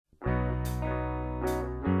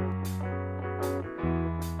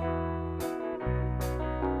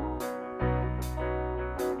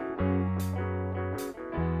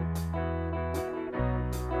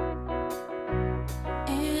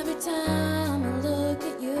time I look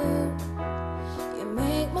at you, you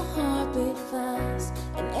make my heart beat fast.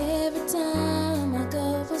 And every time I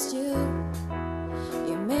go past you,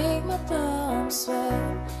 you make my palms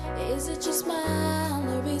sweat. Is it your smile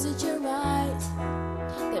or is it your eyes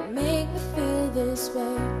that make me feel this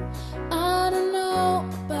way? I don't know,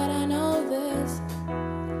 but I know this: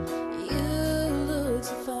 you look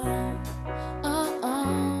so fine.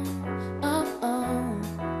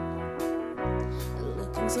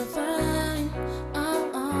 Looking so fine.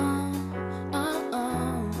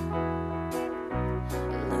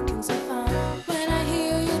 Looking so fine. When I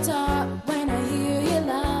hear you talk, when I hear you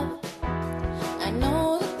laugh, I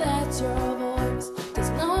know that that's your voice, 'cause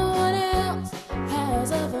no one else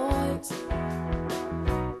has a voice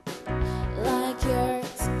like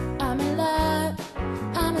yours. I'm in love,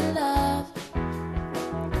 I'm in love.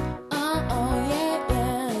 Oh yeah,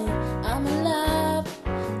 yeah. I'm in love,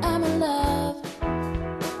 I'm in love.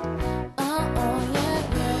 Oh yeah,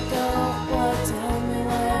 yeah. Go, boy, tell me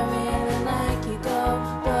why I really like you. Go,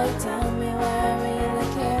 boy, tell me why I really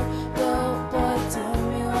care. Go, boy, tell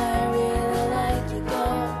me why I really like you. Go,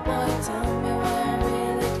 boy, tell me why I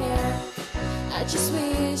really care. I just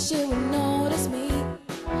wish you would notice me,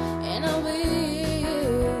 and I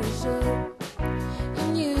wish you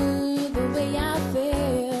knew the way I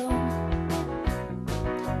feel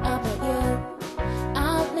about you.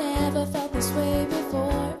 I've never felt this way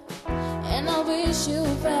before, and I wish you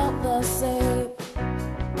felt the same.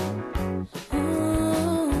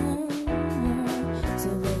 So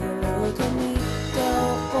when you look at me, go,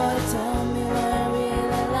 boy, tell me why I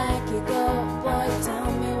really like you. Go, boy, tell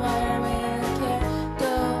me why I really care.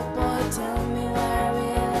 Go, boy, tell me why I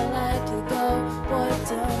really like you. Go, boy,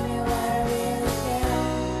 tell me why I really care.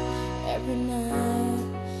 Every night,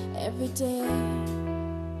 every day,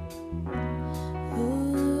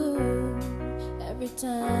 ooh, every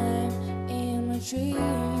time in my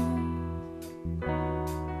dream.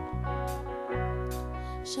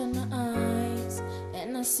 Shut my eyes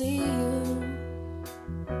and I see you.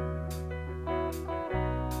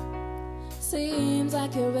 Seems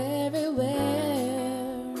like you're everywhere.